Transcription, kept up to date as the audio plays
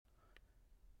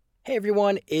Hey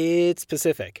everyone, it's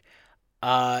Pacific.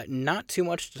 Not too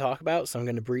much to talk about, so I'm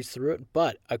going to breeze through it,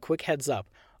 but a quick heads up.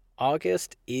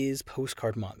 August is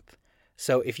postcard month.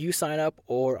 So if you sign up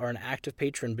or are an active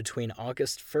patron between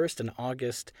August 1st and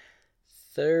August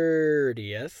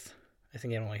 30th, I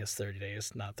think it only has 30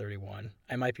 days, not 31.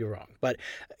 I might be wrong. But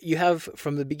you have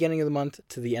from the beginning of the month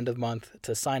to the end of the month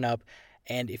to sign up.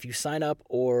 And if you sign up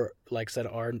or, like I said,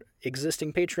 are an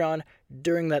existing Patreon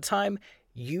during that time,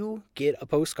 you get a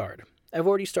postcard. I've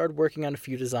already started working on a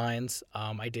few designs.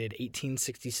 I did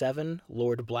 1867,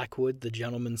 Lord Blackwood, the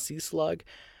Gentleman's Sea Slug,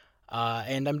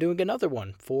 and I'm doing another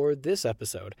one for this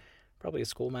episode. Probably a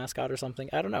school mascot or something.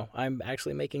 I don't know. I'm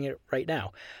actually making it right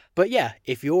now. But yeah,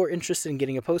 if you're interested in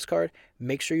getting a postcard,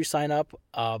 make sure you sign up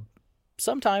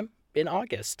sometime in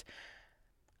August.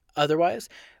 Otherwise,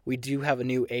 we do have a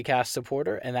new ACAST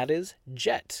supporter, and that is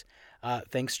Jet.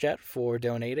 Thanks, Jet, for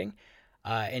donating.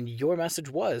 And your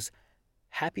message was,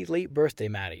 happy late birthday,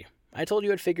 Maddie. I told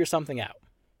you I'd figure something out.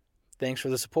 Thanks for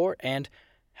the support, and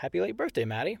happy late birthday,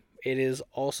 Maddie. It is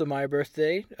also my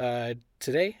birthday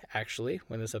today, actually,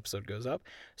 when this episode goes up.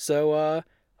 So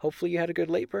hopefully you had a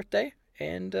good late birthday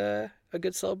and a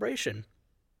good celebration.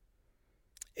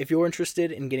 If you're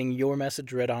interested in getting your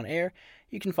message read on air,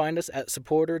 you can find us at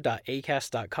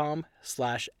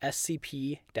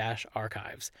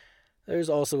supporter.acast.com/scp-archives. There's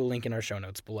also a link in our show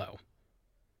notes below.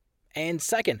 And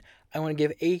second, I want to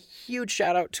give a huge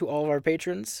shout out to all of our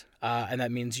patrons, and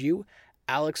that means you,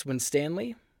 Alex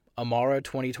Winstanley, Amara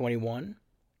 2021,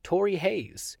 Tori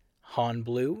Hayes, Han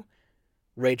Blue,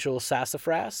 Rachel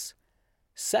Sassafras,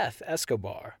 Seth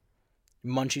Escobar,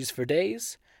 Munchies for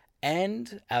Days,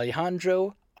 and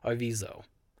Alejandro Arvizo.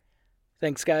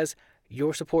 Thanks, guys.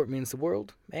 Your support means the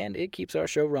world, and it keeps our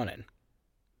show running.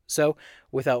 So,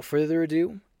 without further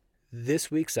ado, this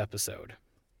week's episode.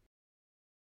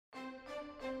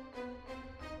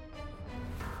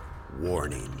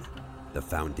 Warning. The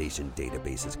Foundation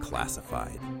database is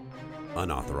classified.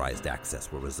 Unauthorized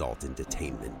access will result in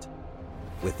detainment.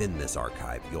 Within this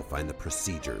archive, you'll find the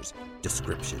procedures,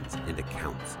 descriptions, and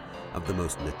accounts of the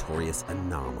most notorious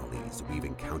anomalies we've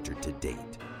encountered to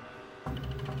date.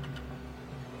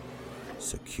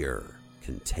 Secure,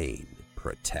 contain,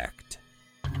 protect.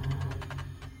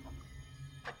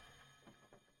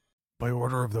 By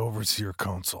order of the Overseer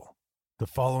Council, the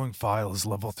following file is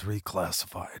Level 3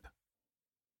 classified.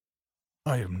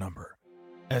 Item number,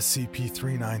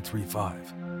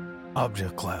 SCP-3935.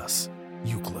 Object Class,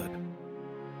 Euclid.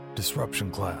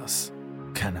 Disruption Class,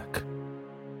 Kennick.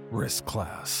 Risk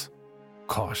Class,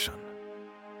 Caution.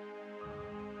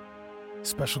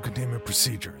 Special Containment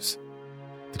Procedures.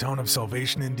 The town of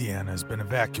Salvation, Indiana has been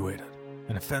evacuated.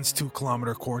 An fenced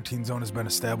 2-kilometer quarantine zone has been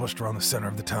established around the center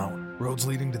of the town. Roads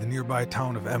leading to the nearby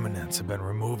town of Eminence have been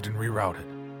removed and rerouted.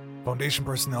 Foundation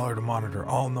personnel are to monitor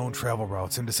all known travel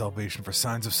routes into Salvation for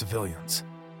signs of civilians.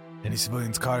 Any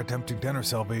civilians caught attempting to enter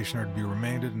Salvation are to be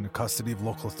remanded into custody of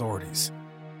local authorities.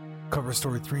 Cover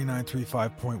Story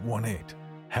 3935.18,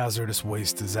 Hazardous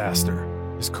Waste Disaster,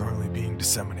 is currently being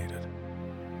disseminated.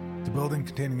 The building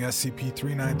containing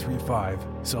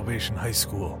SCP-3935, Salvation High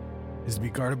School, is to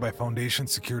be guarded by Foundation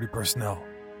security personnel.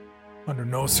 Under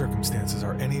no circumstances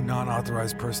are any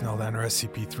non-authorized personnel to enter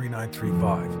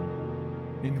SCP-3935.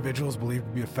 Individuals believed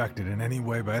to be affected in any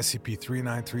way by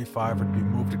SCP-3935 are to be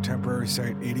moved to temporary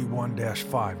Site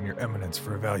 81-5 near Eminence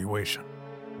for evaluation.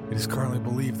 It is currently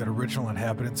believed that original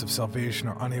inhabitants of Salvation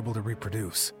are unable to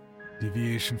reproduce.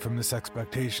 Deviation from this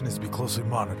expectation is to be closely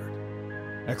monitored.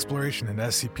 Exploration in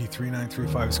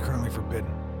SCP-3935 is currently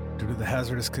forbidden. Due to the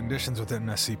hazardous conditions within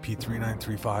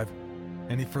SCP-3935,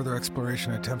 any further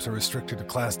exploration attempts are restricted to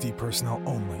Class D personnel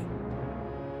only.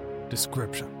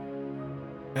 Description: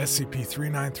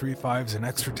 SCP-3935 is an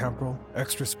extratemporal,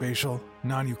 extraspatial,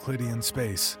 non-Euclidean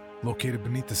space located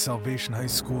beneath the Salvation High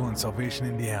School in Salvation,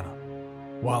 Indiana.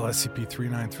 While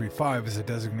SCP-3935 is a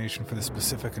designation for the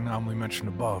specific anomaly mentioned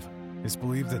above, it's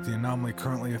believed that the anomaly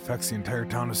currently affects the entire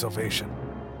town of Salvation,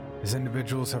 as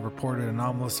individuals have reported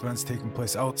anomalous events taking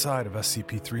place outside of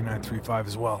SCP-3935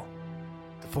 as well.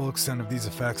 The full extent of these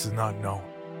effects is not known.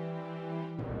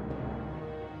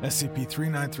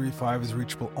 SCP-3935 is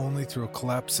reachable only through a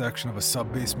collapsed section of a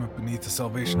sub-basement beneath the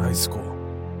Salvation High School,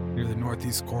 near the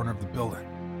northeast corner of the building,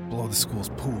 below the school's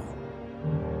pool.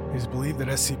 It is believed that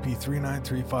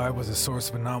SCP-3935 was a source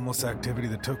of anomalous activity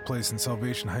that took place in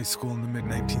Salvation High School in the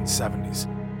mid-1970s,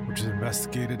 which is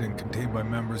investigated and contained by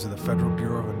members of the Federal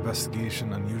Bureau of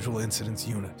Investigation Unusual Incidents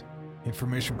Unit.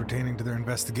 Information pertaining to their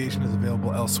investigation is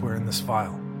available elsewhere in this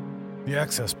file. The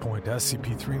access point to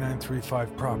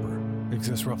SCP-3935 proper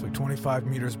exists roughly 25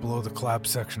 meters below the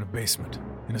collapsed section of basement,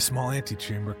 in a small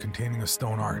antechamber containing a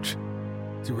stone arch.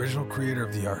 The original creator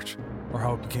of the arch, or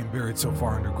how it became buried so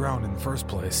far underground in the first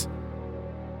place,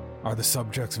 are the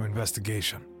subjects of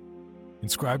investigation.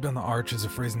 Inscribed on the arch is a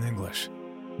phrase in English,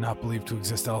 not believed to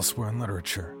exist elsewhere in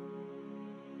literature.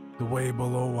 The way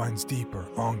below winds deeper,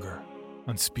 longer,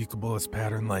 unspeakable its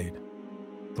pattern laid.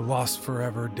 The lost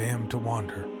forever, damned to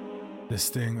wander, this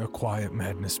thing a quiet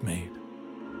madness made.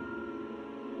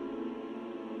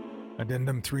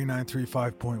 Addendum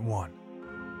 3935.1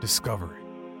 Discovery.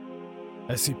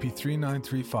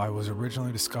 SCP-3935 was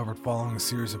originally discovered following a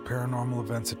series of paranormal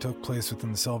events that took place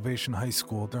within the Salvation High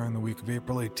School during the week of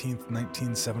April 18,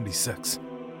 1976.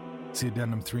 See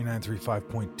Addendum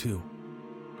 3935.2.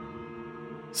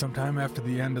 Sometime after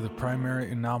the end of the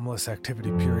primary anomalous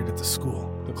activity period at the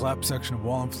school, the collapsed section of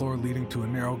wall and floor leading to a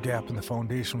narrow gap in the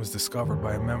foundation was discovered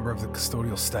by a member of the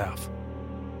custodial staff.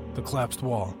 The collapsed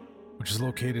wall, which is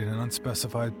located in an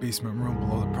unspecified basement room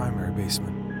below the primary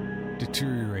basement,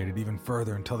 deteriorated even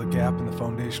further until the gap in the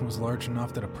foundation was large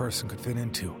enough that a person could fit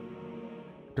into.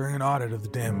 During an audit of the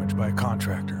damage by a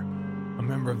contractor, a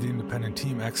member of the independent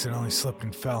team accidentally slipped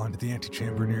and fell into the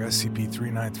antechamber near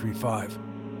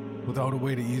SCP-3935. Without a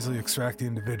way to easily extract the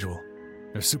individual,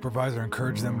 their supervisor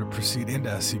encouraged them to proceed into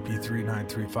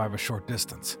SCP-3935 a short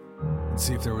distance and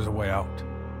see if there was a way out.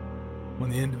 When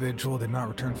the individual did not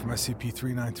return from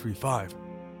SCP-3935,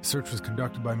 a search was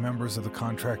conducted by members of the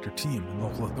contractor team and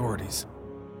local authorities.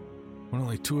 When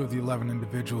only 2 of the 11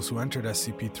 individuals who entered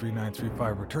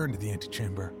SCP-3935 returned to the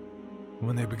antechamber, and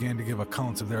when they began to give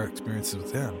accounts of their experiences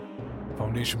within,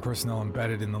 Foundation personnel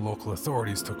embedded in the local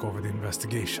authorities took over the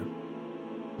investigation.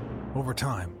 Over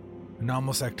time,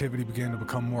 anomalous activity began to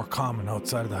become more common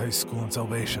outside of the high school and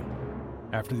Salvation.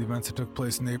 After the events that took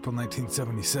place in April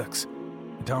 1976,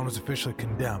 the town was officially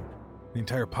condemned. The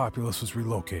entire populace was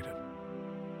relocated.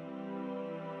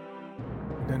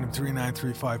 Addendum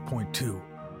 3935.2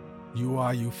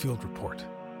 UIU Field Report.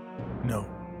 Note: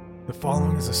 the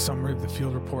following is a summary of the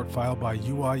field report filed by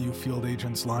UIU field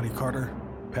agents Lonnie Carter,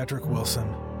 Patrick Wilson,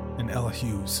 and Ella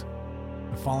Hughes.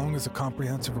 The following is a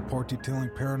comprehensive report detailing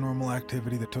paranormal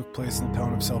activity that took place in the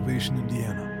town of Salvation,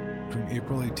 Indiana, between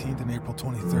April 18th and April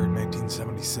 23rd,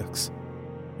 1976.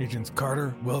 Agents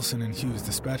Carter, Wilson, and Hughes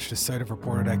dispatched to site of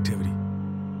reported activity.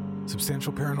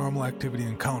 Substantial paranormal activity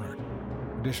encountered.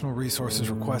 Additional resources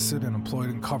requested and employed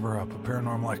in cover-up of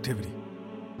paranormal activity.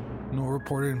 No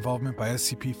reported involvement by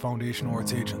SCP Foundation or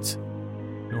its agents.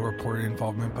 No reported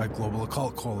involvement by Global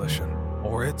Occult Coalition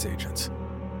or its agents.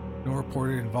 No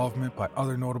reported involvement by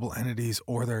other notable entities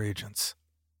or their agents.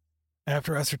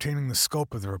 After ascertaining the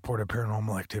scope of the reported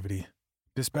paranormal activity,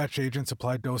 dispatch agents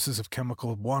applied doses of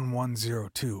chemical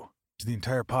 1102 to the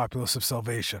entire populace of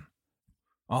Salvation.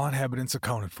 All inhabitants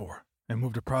accounted for, and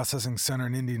moved to processing center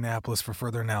in Indianapolis for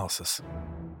further analysis.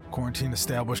 Quarantine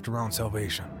established around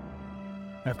Salvation.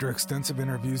 After extensive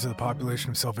interviews of the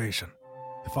population of Salvation,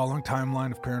 the following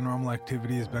timeline of paranormal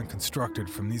activity has been constructed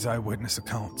from these eyewitness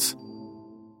accounts.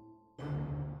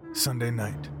 Sunday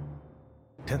night.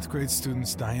 10th grade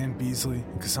students Diane Beasley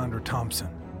and Cassandra Thompson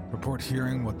report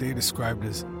hearing what they described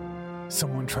as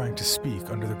someone trying to speak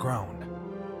under the ground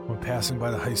when passing by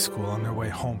the high school on their way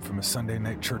home from a Sunday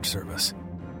night church service.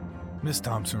 Miss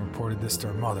Thompson reported this to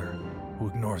her mother, who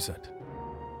ignores it.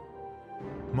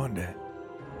 Monday.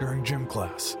 During gym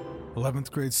class,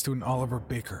 11th grade student Oliver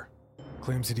Baker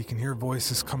claims that he can hear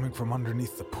voices coming from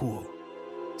underneath the pool.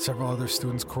 Several other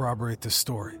students corroborate this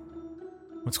story.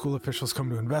 When school officials come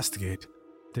to investigate,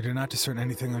 they do not discern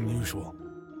anything unusual.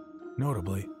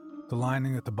 Notably, the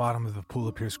lining at the bottom of the pool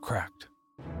appears cracked.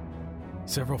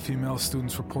 Several female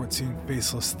students report seeing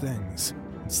faceless things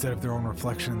instead of their own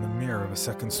reflection in the mirror of a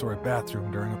second-story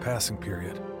bathroom during a passing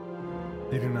period.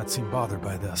 They do not seem bothered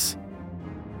by this.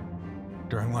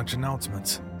 During lunch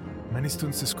announcements, many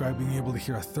students describe being able to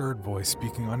hear a third voice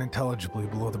speaking unintelligibly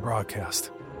below the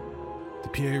broadcast. The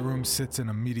PA room sits in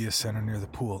a media center near the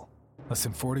pool, less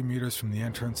than 40 meters from the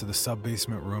entrance of the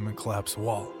sub-basement room and collapsed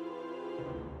wall.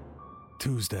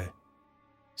 Tuesday.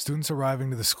 Students arriving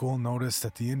to the school notice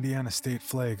that the Indiana state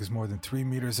flag is more than 3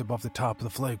 meters above the top of the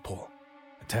flagpole,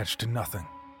 attached to nothing.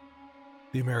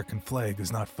 The American flag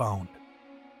is not found.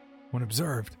 When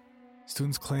observed,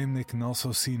 students claim they can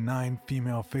also see 9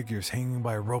 female figures hanging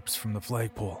by ropes from the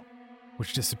flagpole,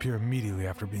 which disappear immediately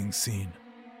after being seen.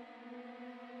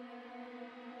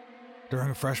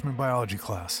 During a freshman biology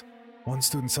class, one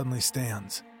student suddenly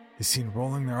stands, is seen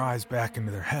rolling their eyes back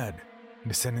into their head and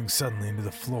descending suddenly into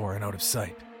the floor and out of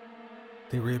sight.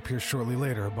 They reappear shortly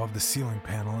later above the ceiling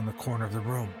panel in the corner of the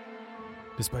room.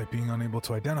 Despite being unable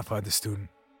to identify the student,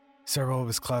 several of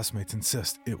his classmates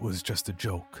insist it was just a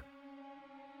joke.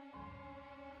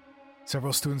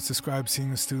 Several students described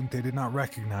seeing a student they did not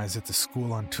recognize at the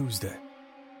school on Tuesday.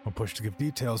 When pushed to give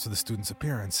details of the student's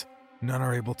appearance, none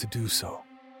are able to do so.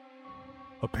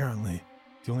 Apparently,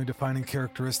 the only defining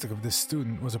characteristic of this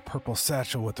student was a purple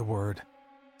satchel with the word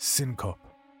Syncope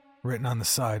written on the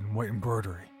side in white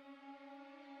embroidery.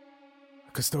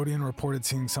 A custodian reported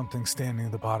seeing something standing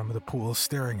at the bottom of the pool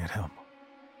staring at him.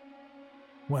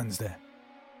 Wednesday,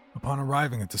 upon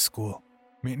arriving at the school,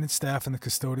 maintenance staff and the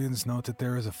custodians note that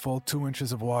there is a full 2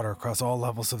 inches of water across all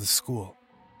levels of the school.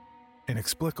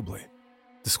 Inexplicably,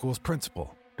 the school's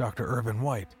principal, Dr. Irvin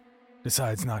White,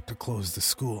 decides not to close the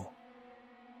school.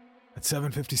 At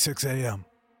 7:56 a.m.,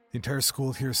 the entire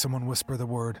school hears someone whisper the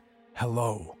word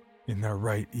 "hello" in their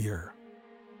right ear.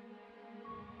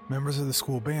 Members of the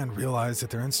school band realize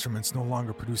that their instruments no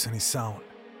longer produce any sound.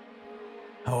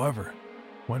 However,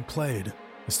 when played,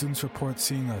 the students report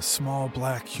seeing a small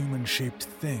black human-shaped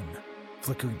thing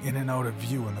flickering in and out of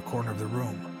view in the corner of the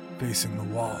room, facing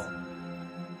the wall.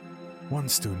 One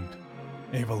student,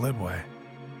 Ava Lidway,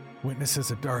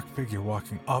 witnesses a dark figure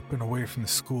walking up and away from the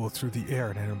school through the air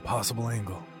at an impossible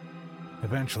angle.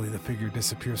 Eventually, the figure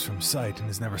disappears from sight and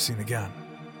is never seen again.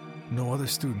 No other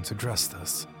students address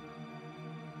this.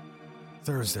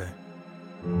 Thursday,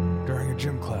 during a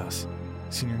gym class,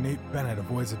 Senior Nate Bennett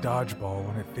avoids a dodgeball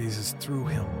when it phases through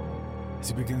him. As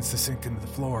he begins to sink into the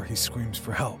floor, he screams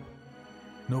for help.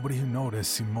 Nobody who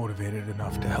noticed seemed motivated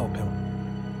enough to help him.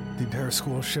 The entire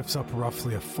school shifts up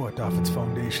roughly a foot off its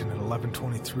foundation at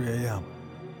 11:23 a.m.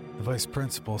 The vice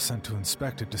principal sent to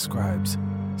inspect it describes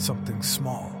something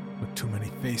small with too many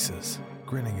faces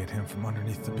grinning at him from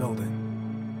underneath the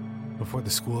building, before the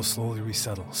school slowly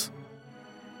resettles.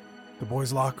 The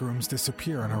boys' locker rooms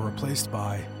disappear and are replaced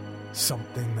by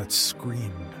something that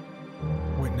screamed.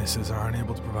 Witnesses are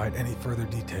unable to provide any further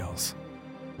details.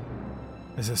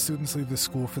 As the students leave the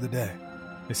school for the day,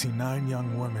 they see 9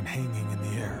 young women hanging in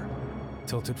the air,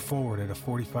 tilted forward at a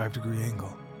 45-degree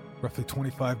angle, roughly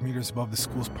 25 meters above the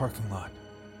school's parking lot.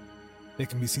 They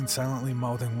can be seen silently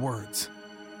mouthing words.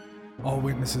 All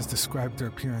witnesses described their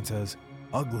appearance as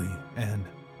ugly and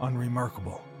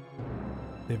unremarkable.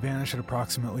 They vanish at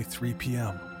approximately 3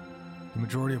 p.m. The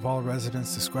majority of all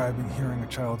residents describing hearing a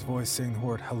child's voice saying the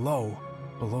word "hello"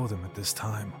 below them at this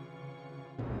time.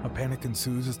 A panic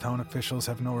ensues as town officials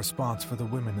have no response for the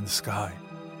women in the sky.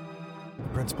 The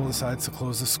principal decides to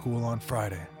close the school on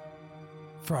Friday.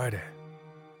 Friday.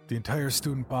 The entire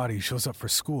student body shows up for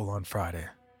school on Friday.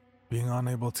 Being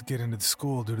unable to get into the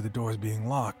school due to the doors being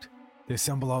locked, they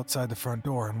assemble outside the front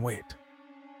door and wait.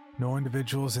 No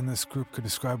individuals in this group could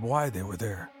describe why they were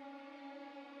there.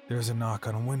 There's a knock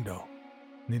on a window,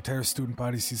 and the entire student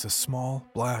body sees a small,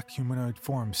 black humanoid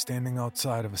form standing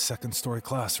outside of a second-story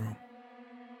classroom.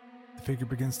 The figure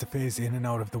begins to phase in and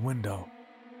out of the window.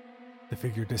 The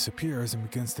figure disappears and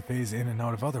begins to phase in and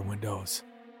out of other windows.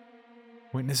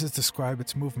 Witnesses describe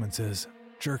its movements as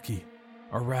jerky,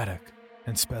 erratic,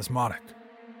 and spasmodic.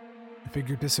 The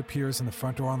figure disappears and the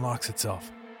front door unlocks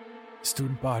itself. The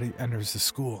student body enters the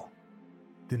school.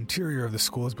 The interior of the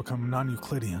school has become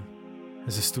non-Euclidean.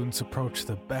 As the students approach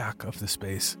the back of the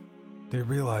space, they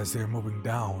realize they are moving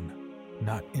down,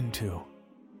 not into.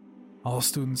 All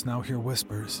students now hear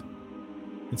whispers,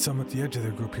 and some at the edge of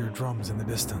their group hear drums in the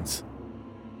distance.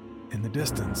 In the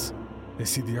distance, they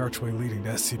see the archway leading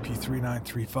to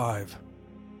SCP-3935.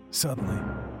 Suddenly,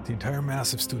 the entire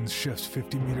mass of students shifts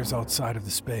 50 meters outside of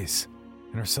the space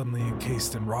and are suddenly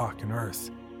encased in rock and earth.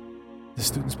 The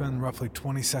students spend roughly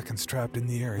 20 seconds trapped in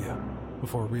the area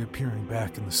before reappearing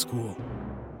back in the school.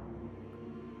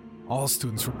 All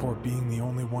students report being the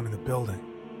only one in the building,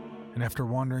 and after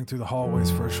wandering through the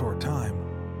hallways for a short time,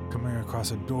 coming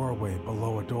across a doorway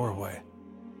below a doorway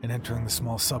and entering the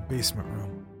small sub-basement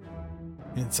room.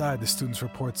 Inside, the students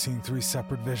report seeing 3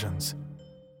 separate visions: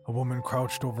 a woman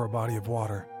crouched over a body of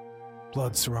water,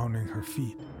 blood surrounding her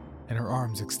feet, and her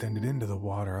arms extended into the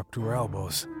water up to her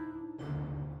elbows.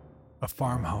 A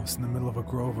farmhouse in the middle of a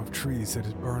grove of trees that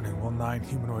is burning while 9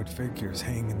 humanoid figures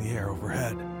hang in the air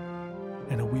overhead,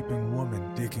 and a weeping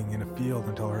woman digging in a field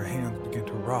until her hands begin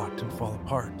to rot and fall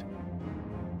apart.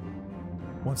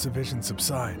 Once the visions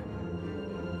subside,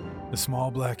 the small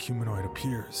black humanoid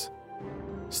appears.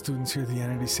 Students hear the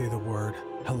entity say the word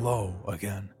 "hello"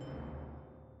 again,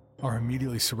 are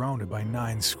immediately surrounded by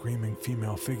 9 screaming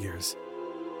female figures,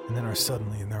 and then are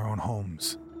suddenly in their own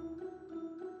homes.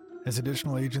 As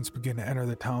additional agents begin to enter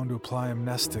the town to apply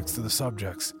amnestics to the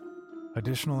subjects,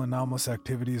 additional anomalous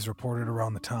activity is reported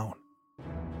around the town.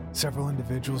 Several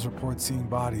individuals report seeing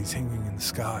bodies hanging in the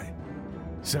sky.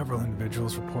 Several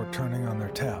individuals report turning on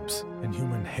their taps and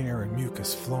human hair and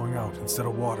mucus flowing out instead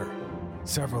of water.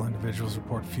 Several individuals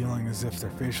report feeling as if their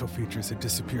facial features had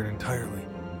disappeared entirely,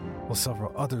 while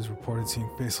several others reported seeing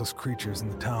faceless creatures in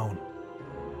the town.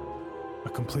 A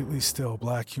completely still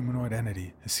black humanoid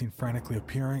entity is seen frantically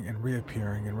appearing and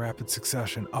reappearing in rapid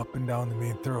succession up and down the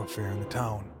main thoroughfare in the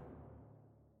town.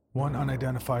 One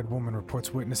unidentified woman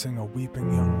reports witnessing a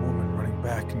weeping young woman running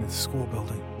back into the school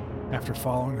building. After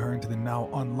following her into the now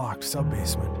unlocked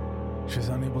sub-basement, she is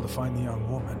unable to find the young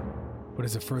woman, but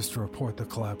is the first to report the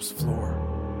collapsed floor.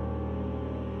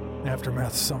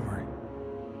 Aftermath summary.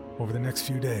 Over the next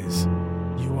few days,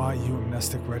 UIU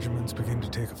amnestic regimens begin to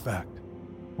take effect.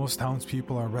 Most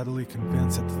townspeople are readily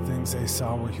convinced that the things they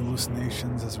saw were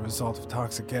hallucinations as a result of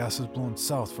toxic gases blown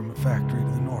south from a factory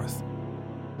to the north.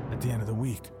 At the end of the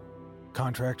week,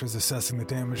 contractors assessing the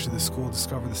damage to the school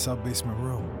discover the sub-basement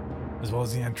room, as well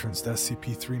as the entrance to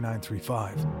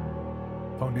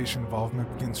SCP-3935. Foundation involvement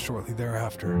begins shortly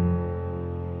thereafter.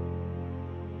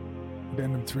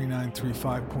 Addendum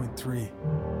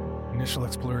 3935.3, Initial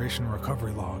Exploration and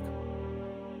Recovery Log.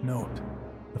 Note: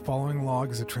 the following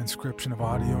log is a transcription of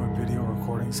audio and video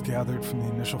recordings gathered from the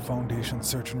initial Foundation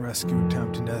search and rescue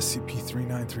attempt into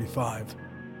SCP-3935.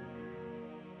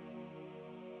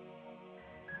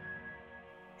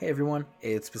 Hey everyone,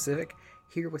 it's Pacific,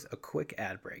 here with a quick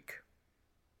ad break.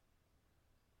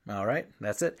 Alright,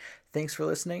 that's it. Thanks for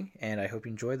listening, and I hope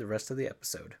you enjoy the rest of the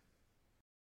episode.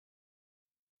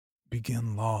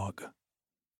 Begin log.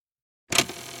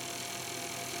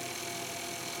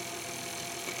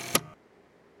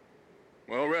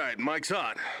 All right, mic's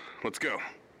hot. Let's go.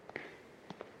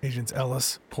 Agents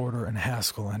Ellis, Porter, and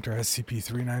Haskell enter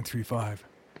SCP-3935.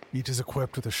 Each is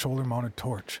equipped with a shoulder-mounted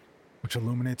torch, which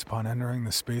illuminates upon entering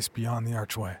the space beyond the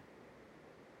archway.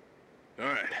 All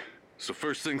right, so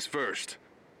first things first.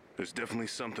 There's definitely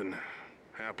something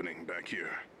happening back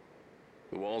here.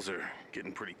 The walls are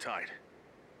getting pretty tight.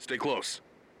 Stay close.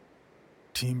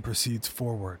 Team proceeds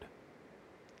forward.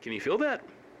 Can you feel that?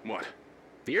 What?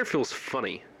 The air feels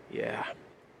funny. Yeah.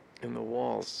 And the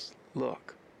walls,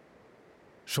 look.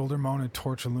 Shoulder-mounted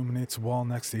torch illuminates the wall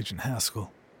next to Agent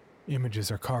Haskell.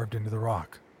 Images are carved into the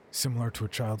rock, similar to a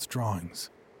child's drawings.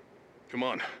 Come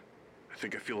on. I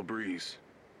think I feel a breeze.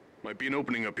 Might be an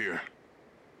opening up here.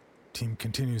 Team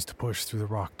continues to push through the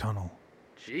rock tunnel.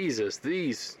 Jesus,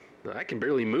 I can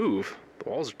barely move. The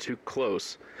walls are too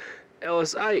close.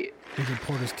 Ellis, Agent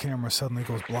Porter's camera suddenly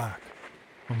goes black.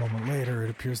 A moment later, it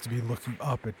appears to be looking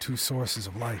up at two sources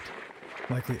of light,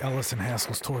 likely Ellis and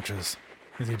Haskell's torches,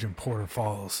 as Agent Porter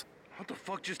falls. What the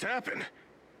fuck just happened?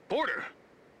 Porter!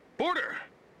 Porter!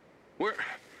 Where?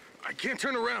 I can't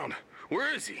turn around.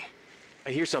 Where is he?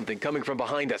 I hear something coming from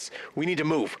behind us. We need to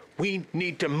move. We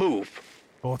need to move.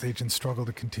 Both agents struggle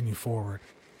to continue forward,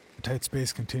 the tight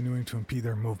space continuing to impede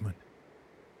their movement.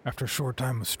 After a short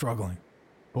time of struggling,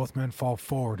 both men fall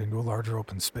forward into a larger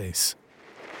open space.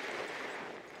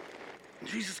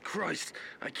 Jesus Christ,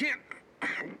 I can't...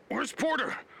 Where's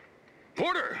Porter?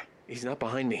 Porter! He's not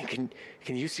behind me.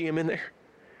 Can you see him in there?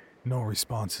 No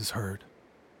response is heard.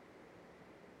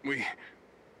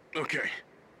 Okay.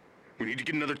 We need to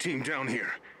get another team down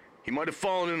here. He might have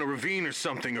fallen in a ravine or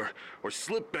something, or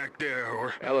slipped back there,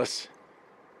 or... Ellis,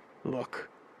 look.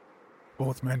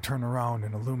 Both men turn around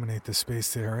and illuminate the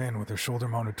space they are in with their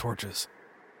shoulder-mounted torches.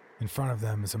 In front of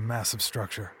them is a massive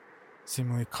structure,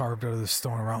 seemingly carved out of the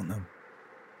stone around them.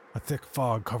 A thick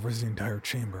fog covers the entire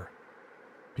chamber.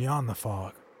 Beyond the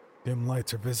fog, dim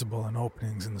lights are visible in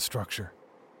openings in the structure.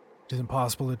 It is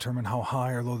impossible to determine how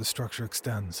high or low the structure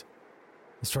extends.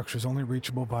 The structure is only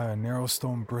reachable via a narrow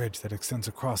stone bridge that extends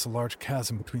across a large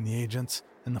chasm between the agents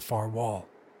and the far wall.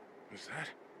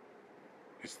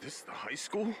 Is this the high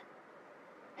school?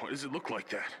 Why does it look like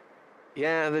that?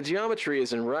 Yeah, the geometry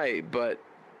isn't right, but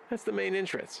that's the main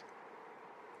entrance.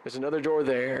 There's another door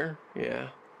there, yeah.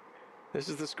 This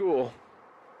is the school.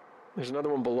 There's another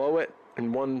one below it,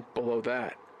 and one below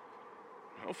that.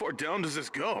 How far down does this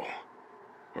go?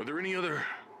 Are there any other...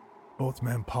 Both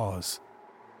men pause.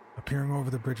 Appearing over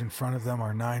the bridge in front of them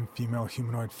are 9 female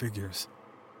humanoid figures,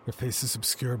 their faces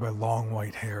obscured by long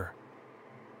white hair.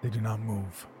 They do not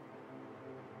move.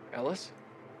 Ellis?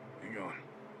 Hang on.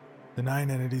 The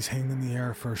 9 entities hang in the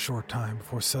air for a short time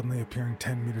before suddenly appearing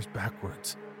 10 meters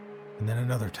backwards, and then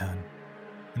another 10,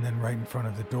 and then right in front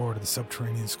of the door to the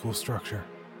subterranean school structure.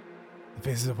 The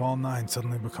faces of all 9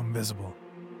 suddenly become visible,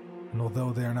 and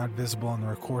although they are not visible on the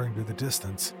recording due to the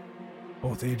distance,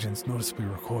 both agents noticeably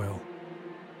recoil.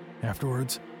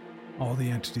 Afterwards, all the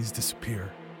entities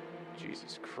disappear.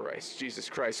 Jesus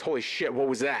Christ, holy shit, what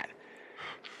was that?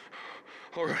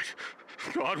 All right.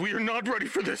 God, we are not ready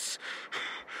for this.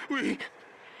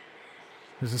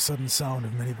 There's a sudden sound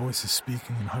of many voices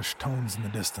speaking in hushed tones in the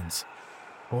distance.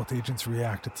 Both agents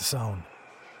react at the sound.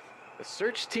 The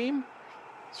search team?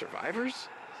 Survivors?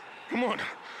 Come on,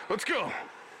 let's go.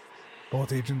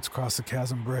 Both agents cross the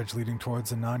chasm bridge leading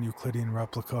towards the non-Euclidean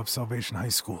replica of Salvation High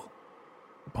School.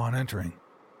 Upon entering,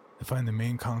 they find the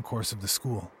main concourse of the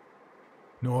school.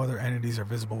 No other entities are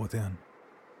visible within.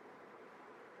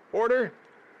 Order?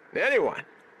 Anyone?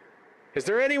 Is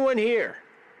there anyone here?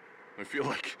 I feel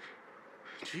like...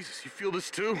 Jesus, you feel this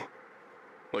too?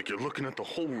 Like you're looking at the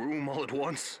whole room all at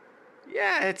once?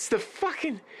 Yeah, it's the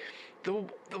fucking... The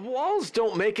walls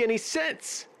don't make any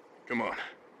sense. Come on.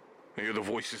 I hear the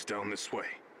voices down this way.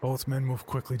 Both men move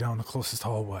quickly down the closest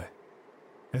hallway.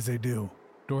 As they do,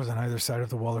 doors on either side of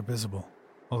the wall are visible,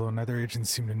 although neither agent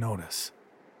seem to notice.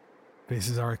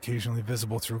 Faces are occasionally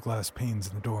visible through glass panes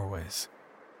in the doorways.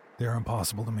 They are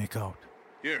impossible to make out.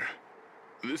 Here.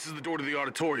 This is the door to the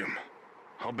auditorium.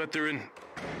 I'll bet they're in...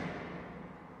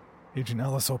 Agent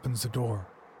Ellis opens the door.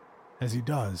 As he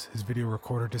does, his video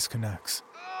recorder disconnects.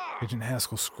 Agent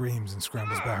Haskell screams and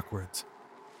scrambles backwards.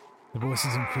 The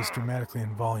voices increase dramatically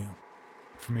in volume.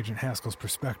 From Agent Haskell's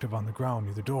perspective on the ground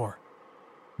near the door,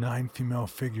 9 female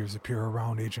figures appear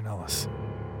around Agent Ellis.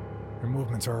 Their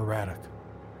movements are erratic,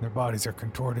 and their bodies are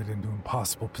contorted into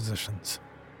impossible positions.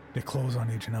 They close on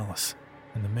Agent Ellis,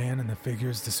 and the man and the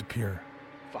figures disappear.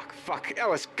 Fuck,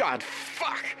 Ellis, God,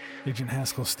 fuck! Agent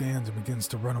Haskell stands and begins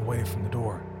to run away from the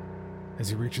door. As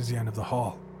he reaches the end of the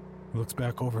hall, he looks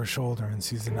back over his shoulder and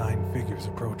sees the 9 figures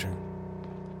approaching.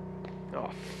 Oh,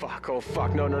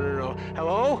 fuck, no.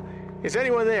 Hello? Is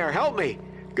anyone there? Help me!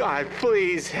 God,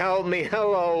 please help me,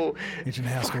 hello! Agent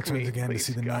Haskell turns again to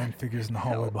see the 9 figures in the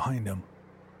hallway behind him,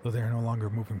 though they are no longer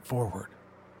moving forward.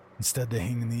 Instead, they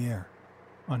hang in the air,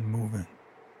 unmoving,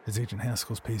 as Agent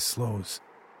Haskell's pace slows.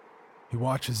 He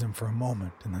watches them for a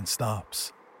moment and then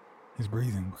stops. His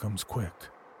breathing becomes quick.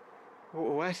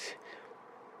 What?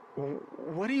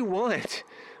 What do you want?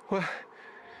 What?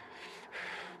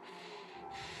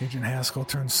 Agent Haskell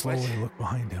turns slowly to look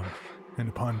behind him, and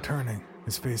upon turning,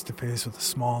 is face to face with a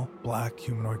small, black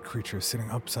humanoid creature sitting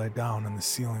upside down on the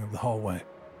ceiling of the hallway.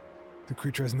 The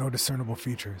creature has no discernible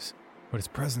features, but its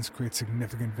presence creates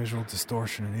significant visual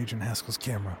distortion in Agent Haskell's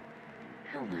camera.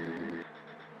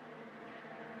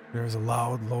 There is a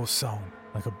loud, low sound,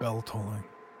 like a bell tolling.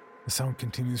 The sound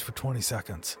continues for 20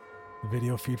 seconds. The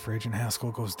video feed for Agent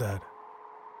Haskell goes dead.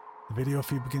 The video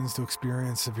feed begins to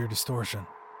experience severe distortion,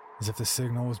 as if the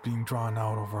signal was being drawn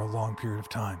out over a long period of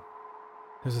time.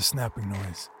 There's a snapping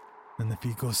noise, then the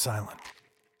feed goes silent.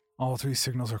 All 3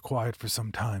 signals are quiet for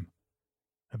some time.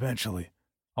 Eventually,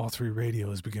 all 3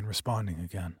 radios begin responding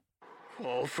again.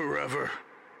 Fall forever.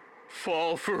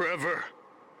 Fall forever.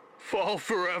 Fall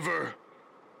forever.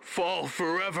 Fall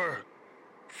forever.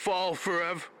 Fall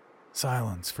forever.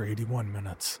 Silence for 81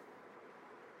 minutes.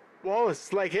 Wall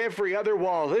is like every other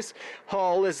wall. This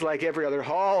hall is like every other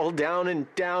hall. Down and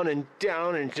down and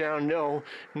down and down. No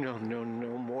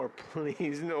more,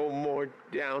 please. No more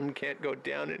down. Can't go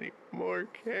down anymore.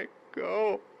 Can't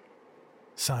go.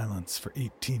 Silence for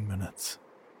 18 minutes.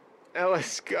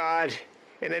 Ellis, God.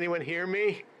 Can anyone hear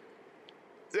me?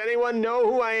 Does anyone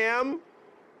know who I am?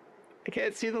 I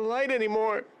can't see the light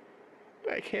anymore.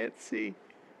 I can't see.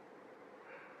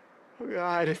 Oh,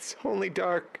 God, it's only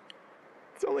dark.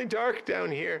 It's only dark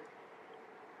down here.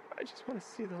 I just want to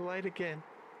see the light again.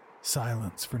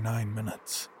 Silence for 9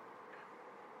 minutes.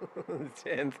 The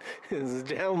 10th is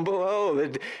down below.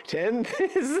 The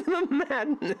 10th is the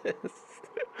madness.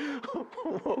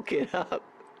 Woke it up.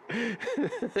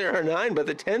 There are 9, but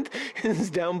the 10th is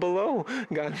down below.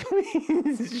 God,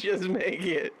 please just make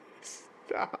it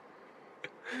stop.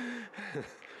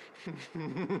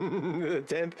 The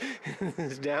 10th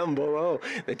is down below.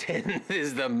 The 10th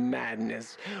is the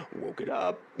madness. Woke it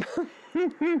up.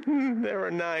 There are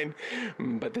 9,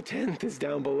 but the 10th is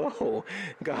down below.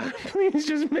 God, please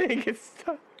just make it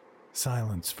stop.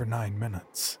 Silence for 9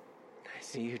 minutes. I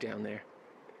see you down there.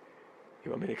 You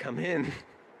want me to come in?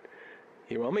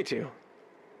 You want me to?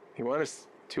 You want us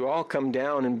to all come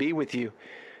down and be with you?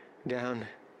 Down.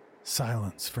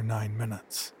 Silence for 9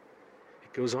 minutes.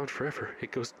 It goes on forever.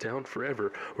 It goes down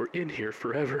forever. We're in here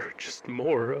forever. Just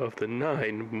more of the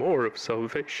 9, more of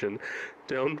salvation.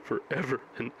 Down forever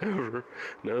and ever.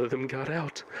 None of them got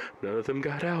out. None of them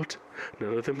got out.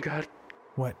 None of them got...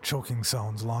 Wet choking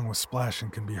sounds along with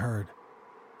splashing can be heard.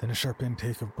 Then a sharp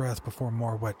intake of breath before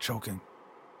more wet choking.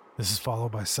 This is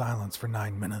followed by silence for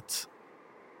 9 minutes.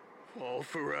 Fall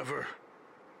forever.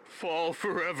 Fall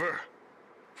forever.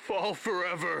 Fall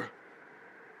forever.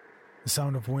 The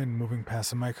sound of wind moving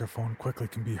past a microphone quickly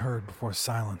can be heard before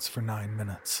silence for 9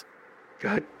 minutes.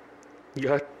 God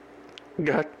got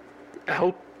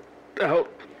out,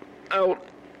 out, out,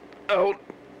 out.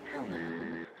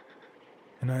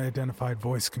 An unidentified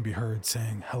voice can be heard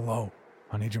saying hello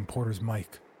on Agent Porter's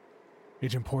mic.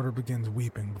 Agent Porter begins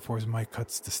weeping before his mic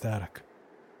cuts to static.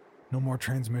 No more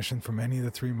transmission from any of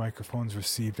the 3 microphones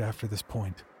received after this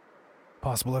point.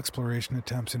 Possible exploration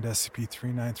attempts into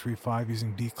SCP-3935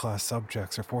 using D-Class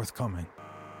subjects are forthcoming.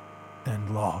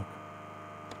 End log.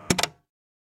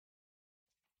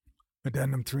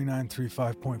 Addendum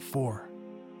 3935.4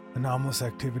 Anomalous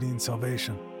Activity in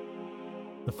Salvation.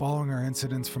 The following are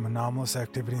incidents from anomalous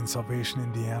activity in Salvation,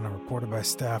 Indiana, reported by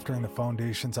staff during the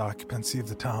Foundation's occupancy of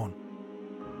the town.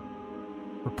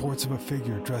 Reports of a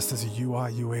figure dressed as a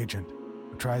UIU agent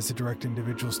who tries to direct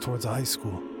individuals towards a high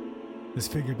school. This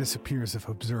figure disappears if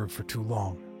observed for too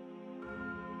long.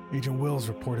 Agent Wills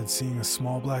reported seeing a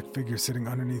small black figure sitting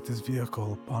underneath his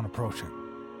vehicle upon approaching.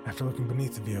 After looking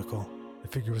beneath the vehicle, the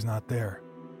figure was not there.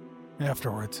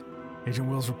 Afterwards, Agent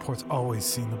Wills reports always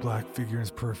seeing the black figure in his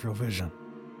peripheral vision.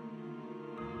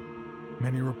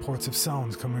 Many reports of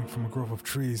sounds coming from a grove of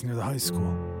trees near the high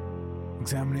school.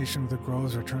 Examination of the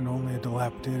groves returned only a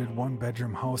dilapidated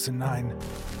 1-bedroom house and 9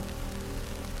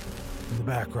 in the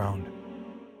background.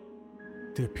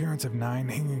 The appearance of 9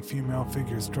 hanging female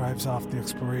figures drives off the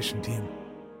exploration team.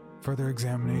 Further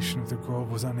examination of the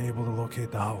grove was unable to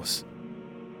locate the house.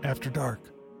 After dark,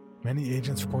 many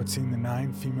agents report seeing the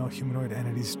 9 female humanoid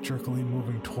entities jerkily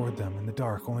moving toward them in the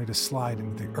dark, only to slide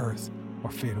into the earth or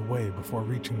fade away before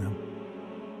reaching them.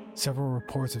 Several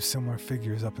reports of similar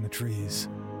figures up in the trees.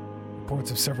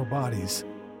 Reports of several bodies,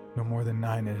 no more than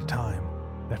 9 at a time,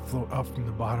 that float up from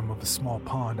the bottom of a small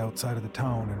pond outside of the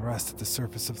town and rest at the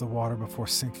surface of the water before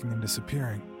sinking and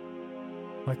disappearing,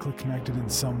 likely connected in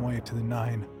some way to the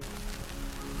 9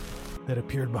 that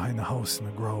appeared behind the house in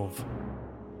the grove.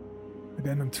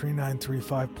 Addendum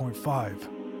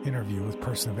 3935.5 Interview with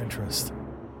Person of Interest.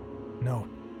 Note: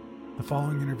 the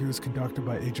following interview was conducted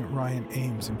by Agent Ryan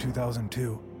Ames in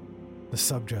 2002. The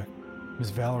subject, Ms.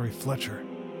 Valerie Fletcher,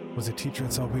 was a teacher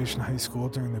at Salvation High School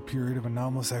during the period of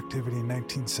anomalous activity in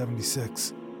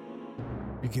 1976.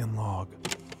 Begin log.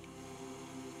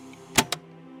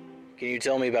 Can you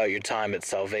tell me about your time at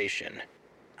Salvation?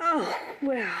 Oh,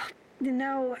 well,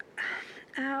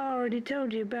 I already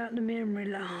told you about the memory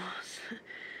loss.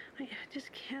 I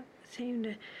just can't seem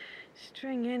to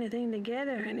string anything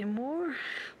together anymore.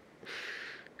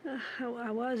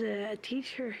 I was a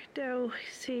teacher, though.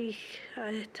 See,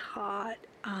 I taught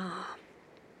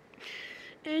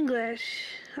English,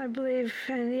 I believe,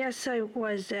 and yes, I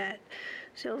was at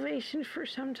Salvation for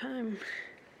some time.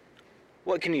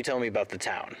 What can you tell me about the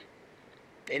town?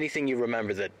 Anything you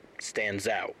remember that stands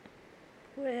out?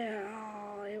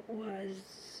 Well, it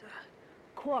was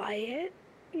quiet,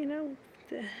 the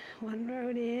one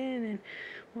road in and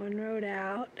one road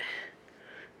out.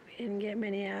 We didn't get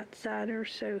many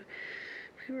outsiders, so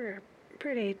we were a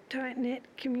pretty tight-knit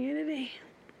community.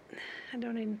 I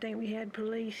don't even think we had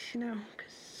police,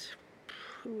 because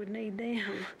who would need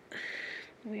them?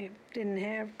 We didn't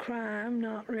have crime,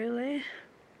 not really.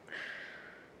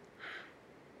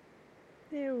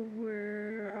 There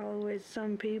were always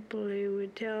some people who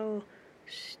would tell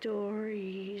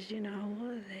stories,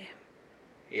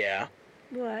 Yeah?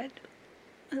 What?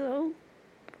 Hello?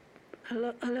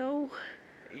 Hello?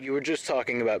 You were just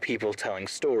talking about people telling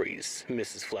stories,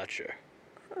 Mrs. Fletcher.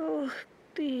 Oh,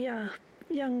 the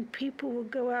young people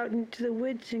would go out into the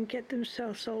woods and get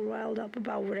themselves all riled up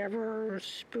about whatever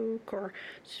spook or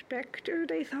specter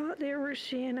they thought they were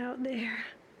seeing out there.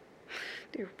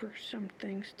 There were some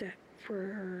things that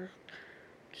were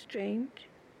strange.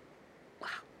 Well,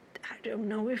 I don't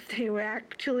know if they were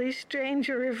actually strange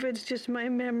or if it's just my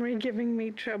memory giving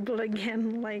me trouble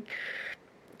again. Like,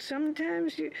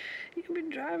 sometimes you'd be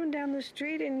driving down the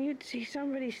street and you'd see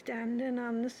somebody standing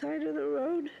on the side of the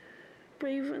road,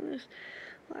 waving this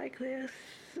like this,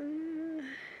 and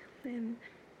then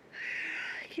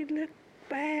you'd look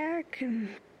back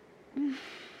and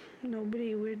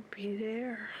nobody would be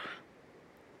there.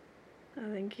 I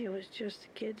think it was just the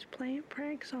kids playing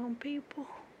pranks on people.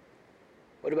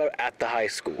 What about at the high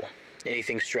school?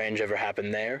 Anything strange ever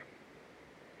happened there?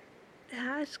 The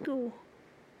high school?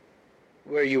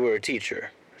 Where you were a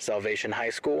teacher? Salvation High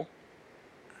School?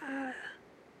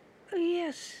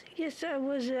 Yes, I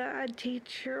was a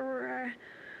teacher.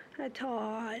 I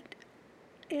taught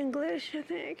English, I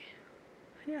think.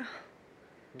 Yeah.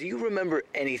 Do you remember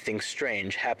anything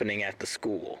strange happening at the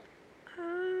school?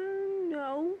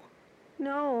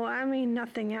 No, I mean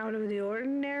nothing out of the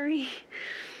ordinary.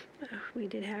 We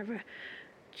did have a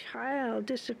child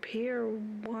disappear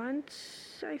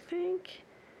once, I think.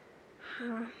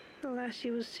 The last she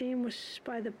was seen was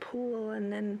by the pool,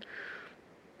 and then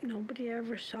nobody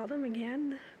ever saw them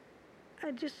again.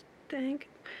 I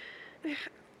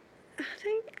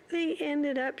think they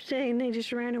ended up saying they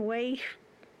just ran away.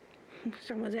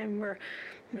 Some of them were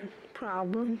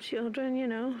problem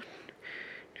children,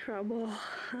 trouble.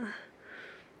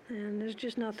 And there's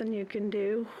just nothing you can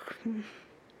do.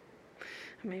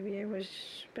 Maybe it was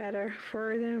better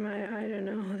for them. I don't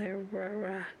know. There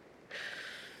were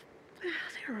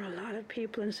a lot of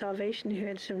people in Salvation who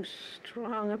had some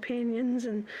strong opinions,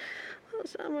 and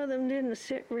some of them didn't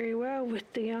sit very well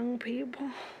with the young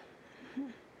people.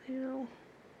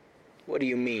 What do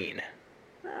you mean?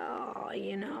 Oh,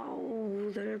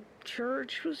 the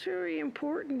church was very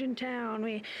important in town.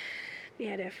 We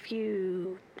had a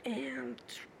few, and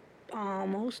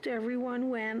almost everyone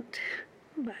went.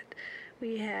 But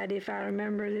we had, if I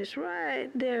remember this right,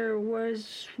 there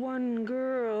was one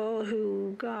girl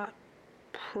who got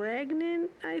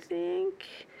pregnant, I think.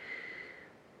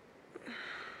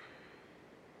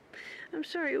 I'm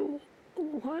sorry,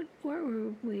 what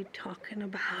were we talking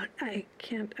about? I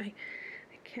can't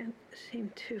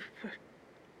seem to...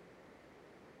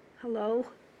 Hello?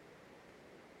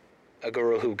 A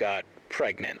girl who got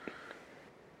pregnant.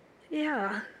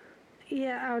 Yeah,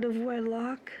 out of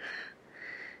wedlock.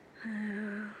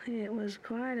 It was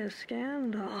quite a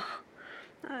scandal.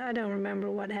 I don't remember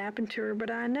what happened to her,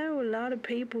 but I know a lot of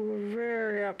people were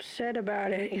very upset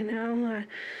about it, I don't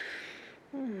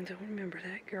remember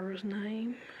that girl's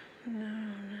name.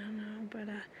 No, but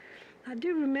I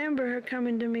do remember her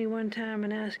coming to me one time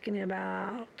and asking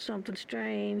about something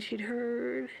strange she'd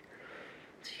heard.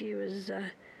 She was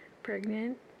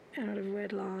pregnant, out of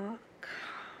wedlock.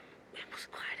 It was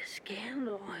quite a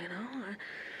scandal, I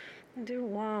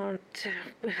didn't want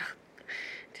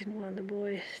the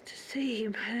boys to see,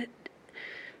 but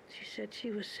she said she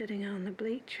was sitting on the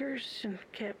bleachers and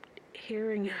kept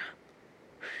hearing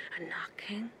a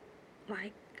knocking,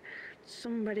 like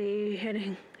somebody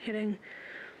hitting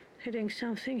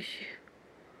something.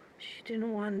 She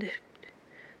didn't want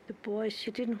the boys.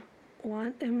 She didn't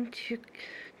want them to.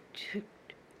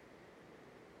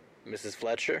 Mrs.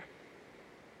 Fletcher?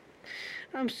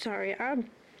 I'm sorry. I'm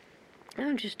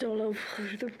just all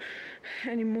over them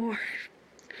anymore.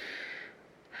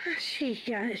 She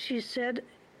said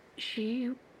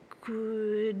she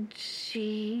could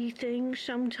see things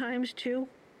sometimes too,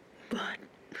 but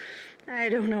I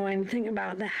don't know anything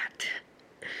about that.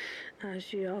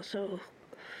 She also...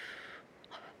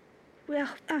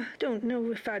 Well, I don't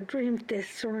know if I dreamed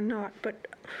this or not, but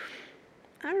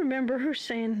I remember her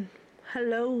saying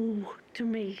hello to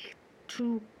me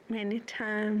too many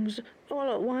times,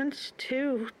 all at once,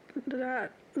 too.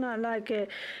 Not like a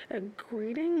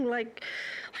greeting, like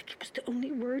it was the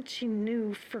only word she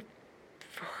knew for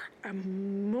a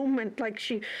moment, like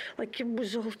it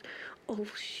was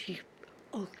she,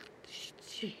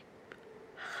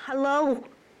 hello.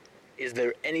 Is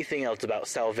there anything else about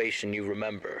Salvation you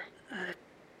remember?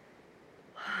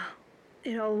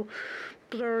 It all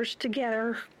blurs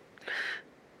together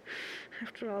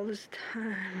after all this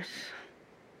time.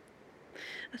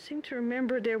 I seem to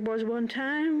remember there was one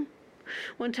time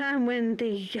when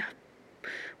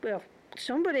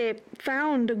somebody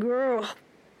found a girl,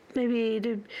 maybe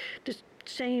the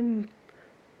same,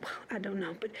 I don't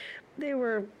know, but they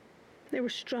were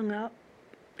strung up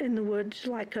in the woods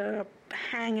like a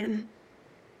hanging.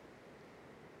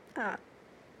 I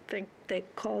think they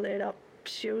called it up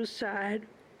suicide.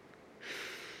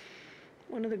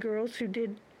 One of the girls who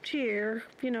did cheer,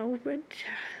 but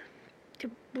it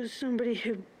was somebody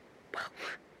who,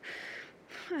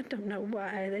 I don't know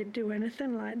why they'd do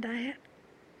anything like that.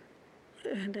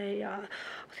 They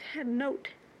had a note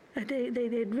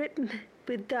they'd written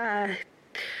with, I'm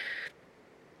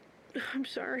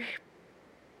sorry.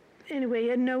 Anyway,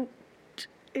 a note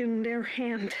in their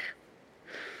hand.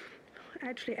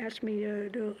 Actually asked me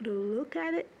to look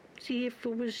at it, see if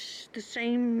it was the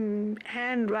same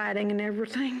handwriting and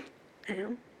everything.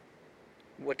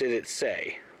 What did it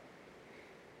say?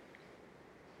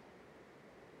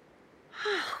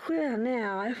 Well,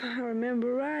 now, if I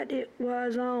remember right, it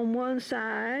was on one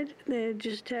side. They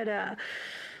just had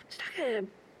it's like a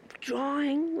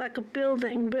drawing, like a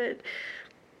building, but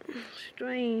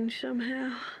strange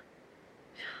somehow.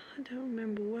 I don't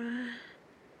remember why.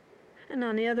 And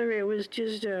on the other, it was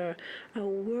just a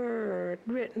word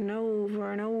written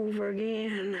over and over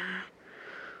again.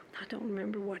 I don't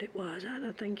remember what it was. I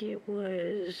don't think it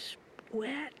was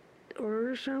wet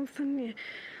or something. You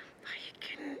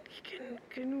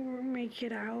can make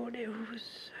it out. It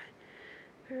was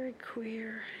very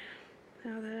queer.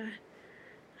 Now that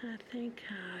I think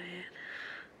of it.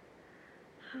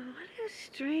 What a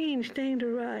strange thing to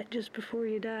write just before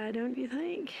you die, don't you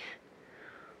think?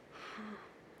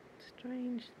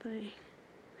 Strange thing.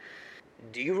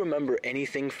 Do you remember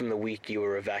anything from the week you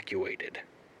were evacuated?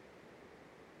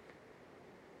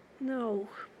 No.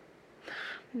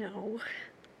 No.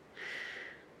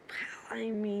 I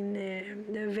mean,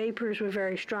 the vapors were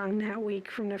very strong that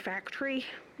week from the factory,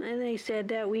 and they said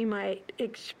that we might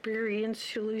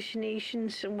experience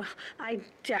hallucinations. And well, I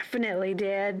definitely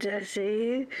did.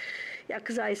 See, yeah,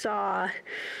 'cause I saw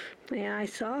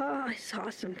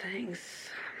some things.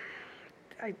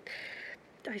 I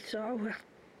saw. Well,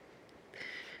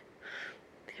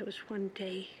 there was one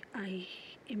day I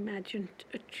imagined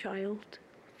a child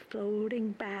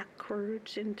floating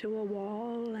backwards into a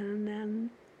wall, and then.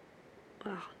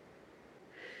 Well,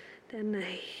 then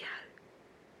they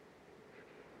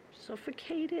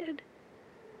suffocated.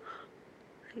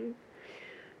 I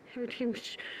heard him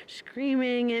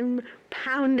screaming and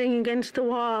pounding against the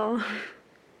wall.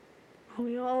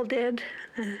 We all did.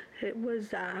 It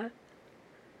was a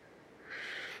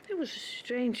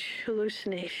strange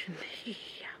hallucination.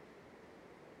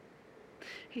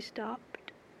 He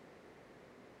stopped.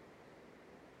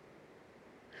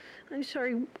 I'm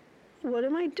sorry. What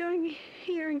am I doing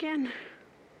here again?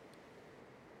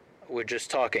 We're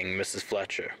just talking, Mrs.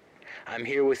 Fletcher. I'm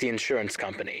here with the insurance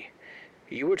company.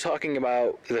 You were talking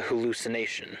about the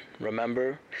hallucination,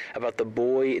 remember? About the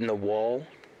boy in the wall?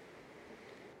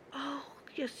 Oh,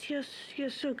 yes,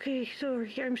 okay,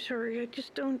 sorry, I'm sorry. I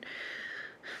just don't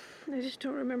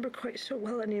remember quite so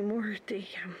well anymore.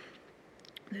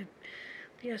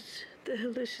 Yes, the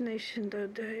hallucination,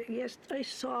 yes, I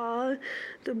saw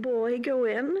the boy go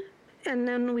in, and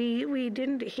then we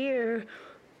didn't hear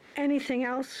anything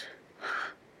else.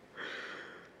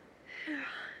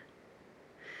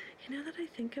 You know that I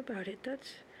think about it,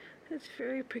 that's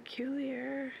very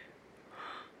peculiar.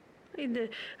 I mean, the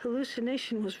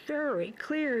hallucination was very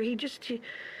clear. He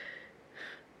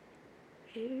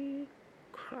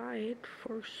cried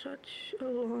for such a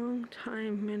long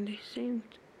time, and he seemed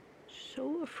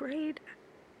so afraid.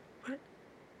 What?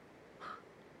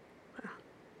 Well,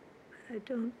 I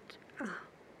don't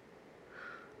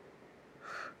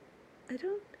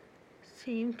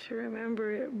seem to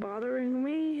remember it bothering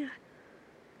me.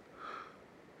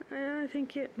 I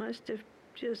think it must have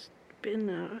just been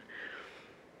a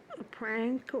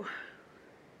prank, or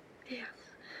yes,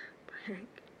 prank.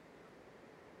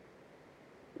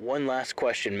 One last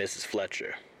question, Mrs.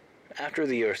 Fletcher. After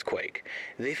the earthquake,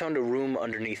 they found a room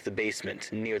underneath the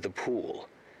basement near the pool.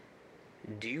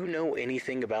 Do you know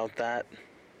anything about that?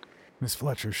 Miss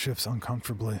Fletcher shifts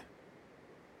uncomfortably.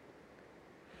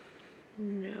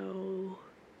 No,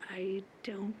 I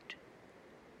don't.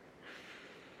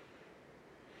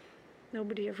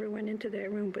 Nobody ever went into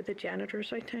that room but the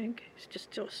janitors, I think. It's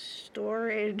just a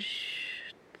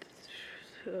storage.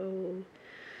 So,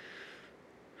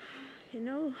 you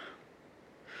know,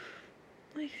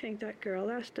 I think that girl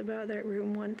asked about that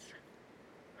room once.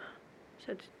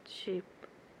 Said she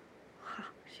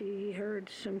heard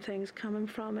some things coming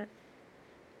from it.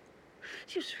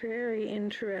 She was very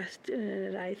interested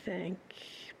in it, I think,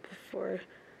 before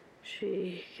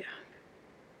she,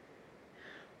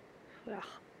 well,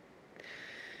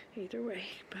 either way.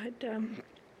 But,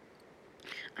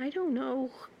 I don't know.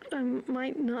 I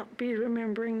might not be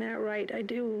remembering that right. I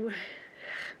do.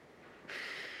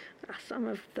 Some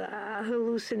of the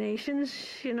hallucinations,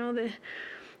 you know, they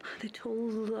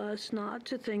told us not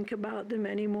to think about them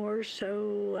anymore,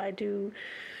 so I do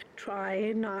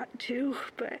try not to,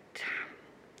 but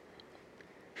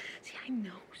see, I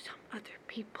know some other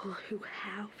people who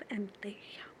have, and they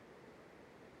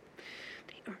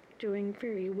aren't doing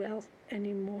very well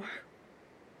anymore.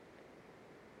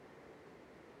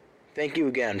 Thank you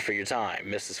again for your time,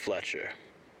 Mrs. Fletcher.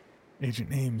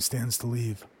 Agent Ames stands to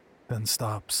leave, then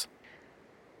stops.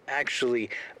 Actually,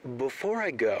 before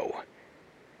I go,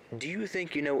 do you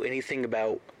think you know anything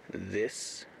about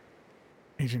this?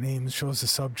 Agent Ames shows the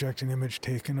subject an image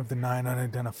taken of the 9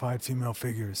 unidentified female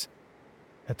figures.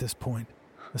 At this point,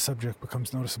 the subject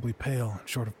becomes noticeably pale and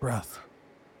short of breath.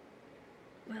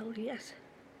 Well, yes.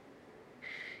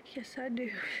 Yes, I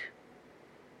do.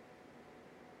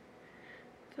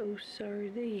 Those are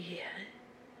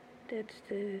that's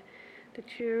the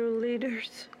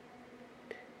cheerleaders.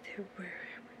 There were,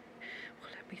 well,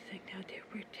 let me think now, there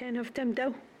were 10 of them,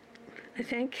 though, I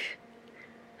think.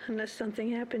 Unless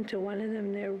something happened to one of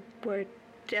them, there were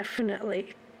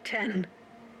definitely 10.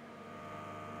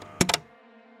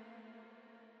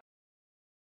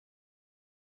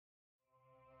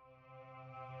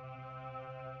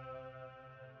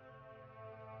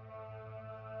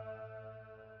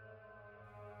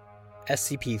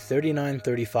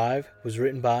 SCP-3935 was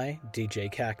written by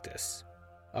DJ Cactus.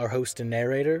 Our host and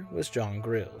narrator was John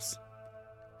Grills.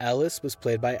 Alice was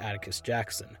played by Atticus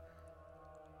Jackson.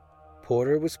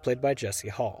 Porter was played by Jesse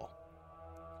Hall.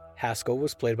 Haskell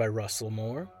was played by Russell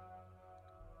Moore.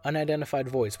 Unidentified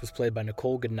voice was played by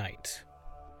Nicole Goodnight.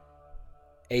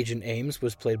 Agent Ames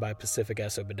was played by Pacific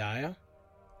S. Obadiah.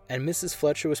 And Mrs.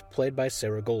 Fletcher was played by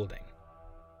Sarah Golding.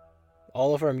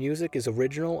 All of our music is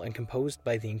original and composed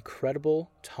by the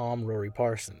incredible Tom Rory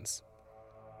Parsons.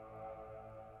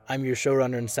 I'm your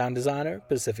showrunner and sound designer,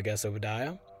 Pacific S.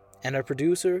 Obadiah, and our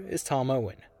producer is Tom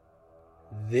Owen.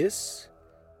 This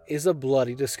is a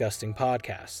Bloody Disgusting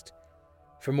podcast.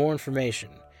 For more information,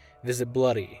 visit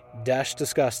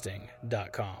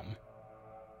bloody-disgusting.com.